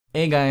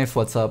Hey guys,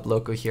 what's up?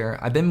 Loco here.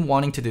 I've been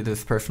wanting to do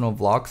this personal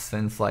vlog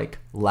since like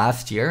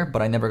last year,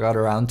 but I never got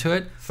around to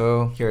it,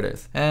 so here it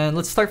is. And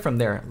let's start from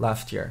there,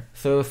 last year.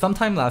 So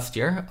sometime last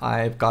year,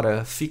 I got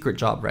a secret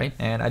job, right?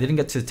 And I didn't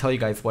get to tell you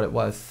guys what it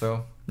was,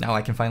 so now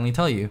I can finally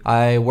tell you.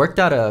 I worked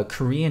at a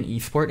Korean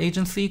esport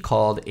agency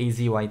called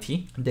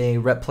AZYT. They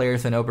rep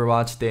players in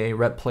Overwatch, they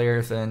rep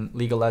players in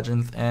League of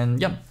Legends,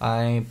 and yeah,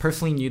 I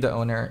personally knew the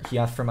owner. He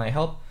asked for my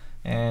help,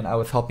 and I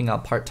was helping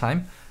out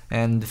part-time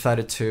and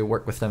decided to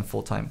work with them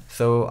full-time.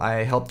 So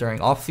I helped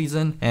during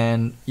off-season,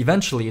 and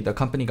eventually the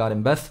company got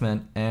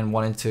investment and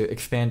wanted to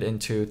expand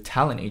into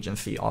talent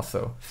agency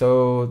also.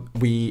 So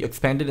we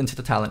expanded into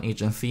the talent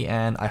agency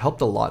and I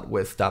helped a lot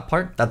with that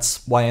part.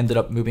 That's why I ended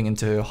up moving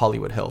into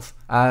Hollywood Hills.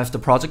 As the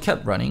project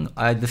kept running,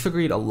 I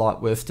disagreed a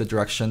lot with the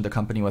direction the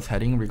company was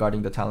heading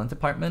regarding the talent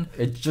department.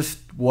 It just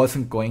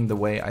wasn't going the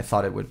way I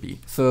thought it would be.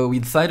 So we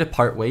decided to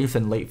part ways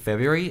in late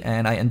February,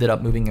 and I ended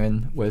up moving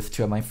in with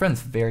two of my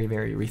friends very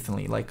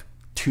recently, like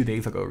 2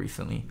 days ago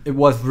recently. It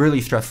was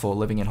really stressful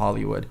living in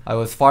Hollywood. I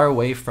was far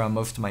away from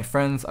most of my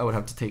friends. I would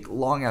have to take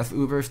long ass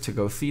Ubers to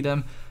go see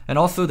them. And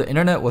also the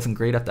internet wasn't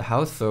great at the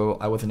house, so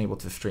I wasn't able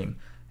to stream.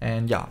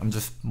 And yeah, I'm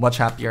just much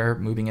happier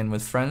moving in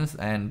with friends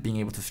and being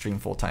able to stream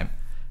full time.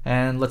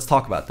 And let's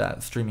talk about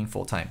that, streaming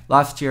full time.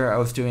 Last year, I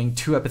was doing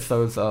 2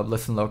 episodes of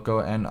Listen Loco,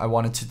 and I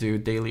wanted to do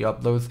daily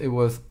uploads. It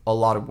was a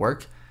lot of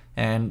work,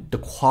 and the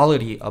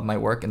quality of my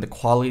work and the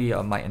quality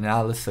of my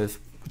analysis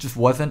just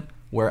wasn't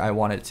where I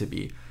wanted it to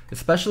be.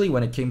 Especially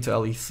when it came to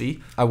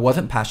LEC. I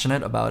wasn't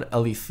passionate about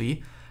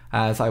LEC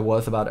as I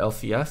was about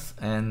LCS,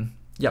 and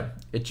yeah,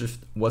 it just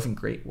wasn't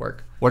great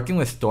work. Working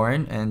with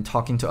Doran and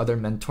talking to other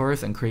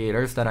mentors and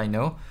creators that I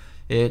know,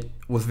 it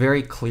was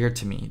very clear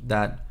to me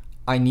that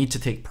I need to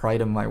take pride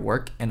in my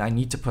work and I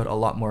need to put a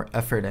lot more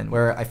effort in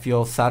where I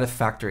feel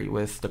satisfactory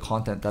with the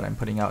content that I'm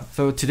putting out.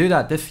 So to do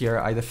that this year,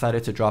 I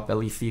decided to drop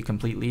LEC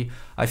completely.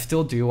 I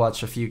still do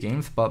watch a few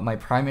games, but my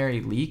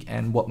primary league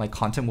and what my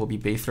content will be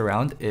based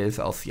around is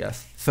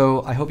LCS.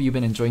 So I hope you've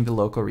been enjoying the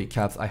Loco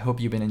recaps. I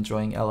hope you've been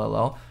enjoying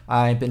LLL.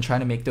 I've been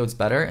trying to make those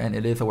better and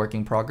it is a work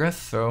in progress.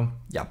 So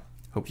yeah,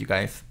 hope you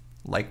guys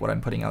like what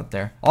I'm putting out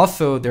there.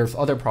 Also, there's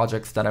other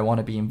projects that I want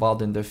to be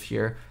involved in this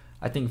year.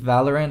 I think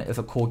Valorant is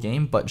a cool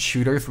game, but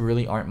shooters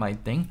really aren't my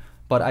thing.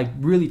 But I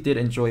really did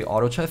enjoy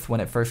Auto Chess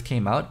when it first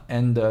came out,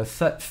 and the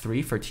set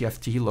 3 for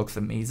TFT looks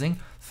amazing.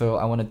 So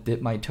I want to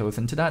dip my toes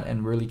into that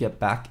and really get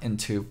back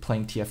into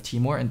playing TFT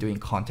more and doing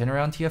content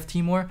around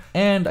TFT more.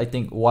 And I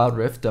think Wild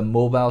Rift, the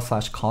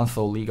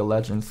mobile/console League of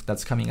Legends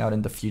that's coming out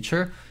in the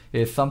future,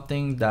 is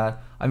something that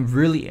I'm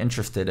really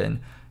interested in.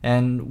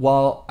 And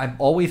while I've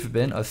always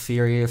been a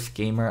serious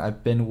gamer,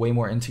 I've been way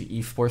more into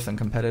esports and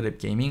competitive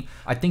gaming,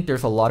 I think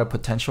there's a lot of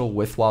potential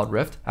with Wild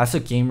Rift. As the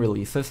game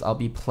releases, I'll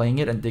be playing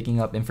it and digging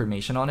up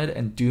information on it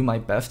and do my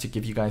best to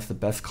give you guys the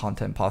best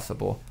content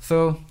possible.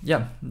 So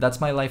yeah,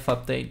 that's my life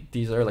update.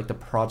 These are like the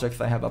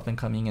projects I have up and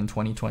coming in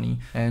 2020,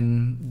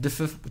 and this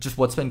is just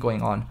what's been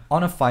going on.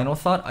 On a final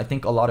thought, I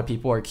think a lot of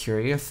people are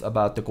curious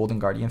about the Golden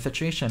Guardian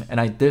situation,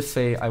 and I did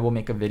say I will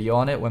make a video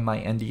on it when my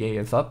NDA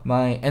is up.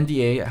 My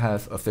NDA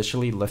has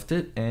officially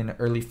lifted in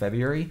early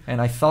February, and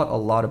I thought a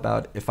lot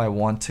about if I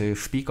want to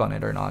speak on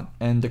it or not.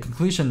 And the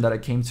conclusion that I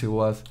came to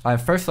was, I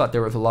first thought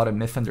there was a lot of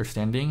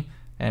misunderstanding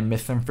and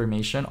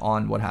misinformation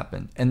on what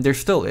happened. And there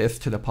still is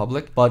to the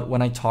public, but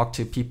when I talk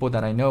to people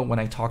that I know, when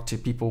I talk to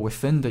people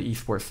within the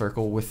esports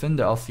circle, within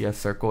the LCS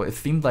circle, it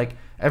seemed like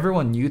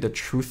everyone knew the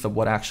truth of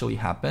what actually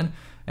happened,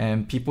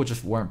 and people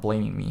just weren't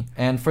blaming me.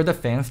 And for the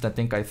fans that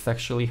think I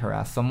sexually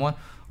harassed someone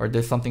or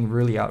did something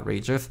really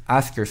outrageous,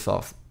 ask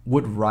yourself,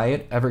 would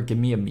Riot ever give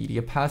me a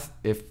media pass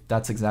if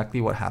that's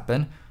exactly what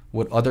happened?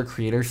 Would other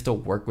creators still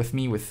work with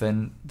me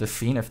within the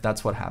scene if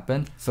that's what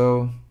happened?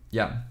 So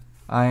yeah,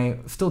 I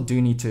still do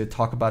need to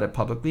talk about it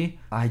publicly.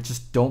 I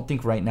just don't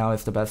think right now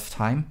is the best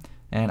time,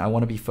 and I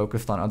want to be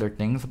focused on other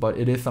things, but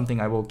it is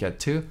something I will get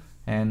to.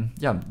 And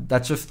yeah,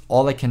 that's just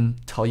all I can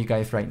tell you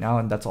guys right now,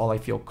 and that's all I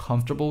feel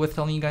comfortable with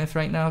telling you guys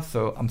right now.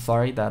 So I'm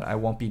sorry that I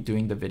won't be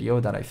doing the video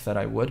that I said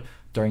I would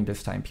during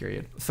this time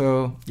period.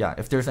 So yeah,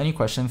 if there's any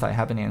questions I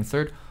haven't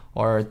answered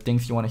or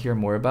things you want to hear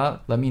more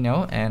about, let me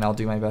know and I'll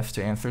do my best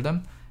to answer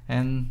them.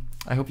 And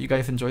I hope you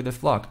guys enjoyed this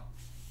vlog.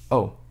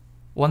 Oh,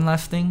 one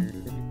last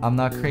thing, I'm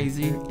not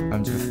crazy,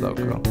 I'm just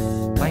Loco.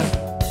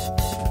 Bye.